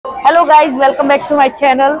Hello guys, welcome back to my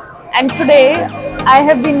channel, and today I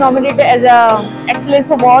have been nominated as a Excellence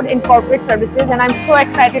Award in Corporate Services, and I'm so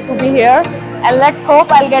excited to be here, and let's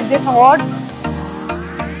hope I'll get this award.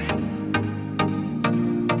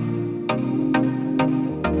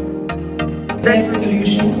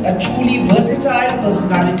 Solutions, a truly versatile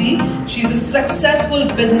personality. She's a successful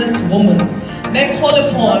businesswoman. May call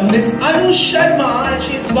upon Miss Sharma, and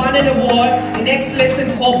she's won an award in Excellence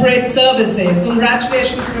in Corporate Services.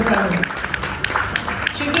 Congratulations, Miss Anu.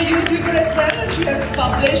 She's a YouTuber as well, and she has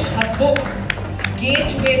published her book,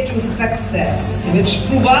 Gateway to Success, which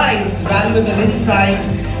provides valuable insights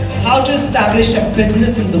how to establish a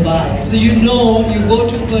business in Dubai. So you know your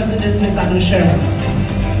go-to person is Miss Sharma.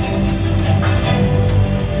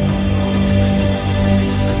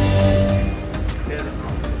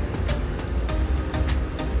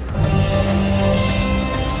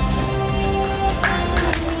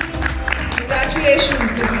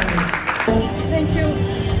 Congratulations, Miss Anu. Thank you.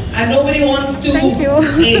 And nobody wants to. Thank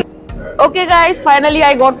you. Okay guys, finally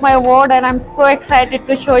I got my award and I'm so excited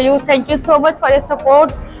to show you. Thank you so much for your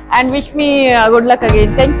support and wish me good luck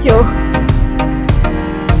again. Thank you.